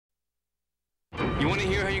You want to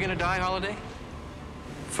hear how you're gonna die, Holiday?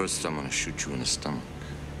 First, I'm gonna shoot you in the stomach.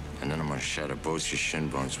 And then I'm gonna shatter both your shin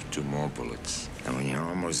bones with 2 more bullets. And when you're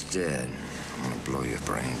almost dead, I'm gonna blow your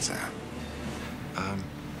brains out.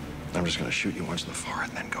 I'm just gonna shoot you once in the forehead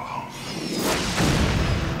and then go home.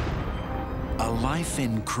 A life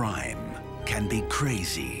in crime can be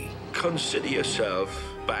crazy. Consider yourself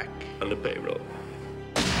back on the payroll.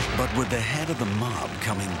 But with the head of the mob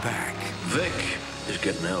coming back... Vic is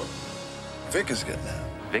getting out. Vic is getting out.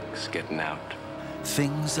 Vic's getting out.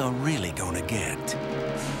 Things are really gonna get...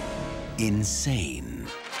 insane.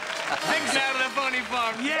 Vic's out of the funny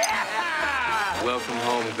farm, yeah! Welcome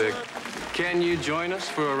home, Vic. Can you join us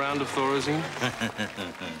for a round of Thorazine?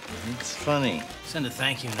 It's funny. Send a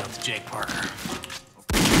thank you note to Jake Parker.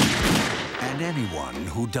 And anyone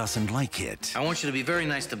who doesn't like it... I want you to be very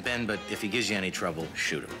nice to Ben, but if he gives you any trouble,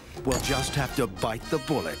 shoot him. will just have to bite the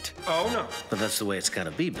bullet. Oh, no. But that's the way it's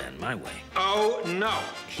gotta be, Ben, my way. Oh, no.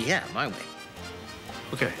 Yeah, my way.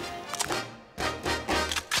 Okay.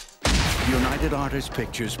 United Artists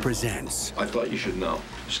Pictures presents... I thought you should know.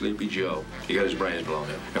 Sleepy Joe. He got his brains blown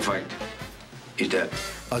out. In fact, he's dead.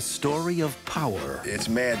 A story of power. It's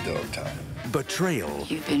Mad Dog time. Betrayal.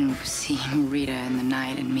 You've been seeing Rita in the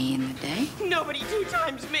night and me in the day? Nobody 2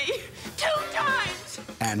 times me. 2 times!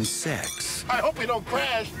 And sex. I hope we don't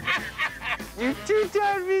crash. You 2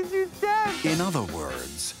 times me 2 times. In other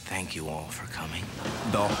words, Thank you all for coming.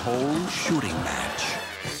 the whole shooting match.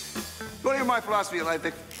 What is my philosophy of life,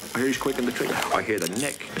 Vic? I hear he's quick in the trigger. I hear the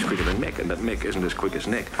neck is quicker than Mick, and that Mick isn't as quick as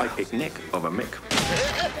Nick. I pick Nick over Mick.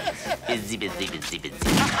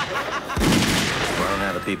 Run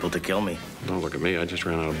out of people to kill me. Don't look at me. I just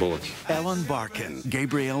ran out of bullets. Ellen Barkin,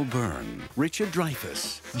 Gabriel Byrne, Richard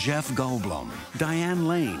Dreyfuss, Jeff Goldblum, Diane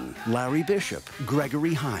Lane, Larry Bishop,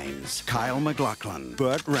 Gregory Hines, Kyle MacLachlan,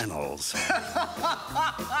 Burt Reynolds.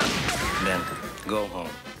 Ben, go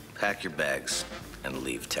home, pack your bags, and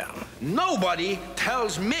leave town. Nobody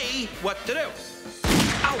tells me what to do.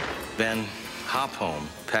 Ow! Ben, hop home,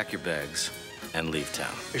 pack your bags, and leave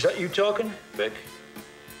town. Is that you talking, Vic?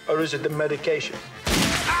 Or is it the medication?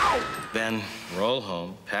 Ben, roll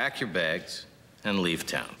home, pack your bags, and leave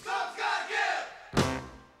town.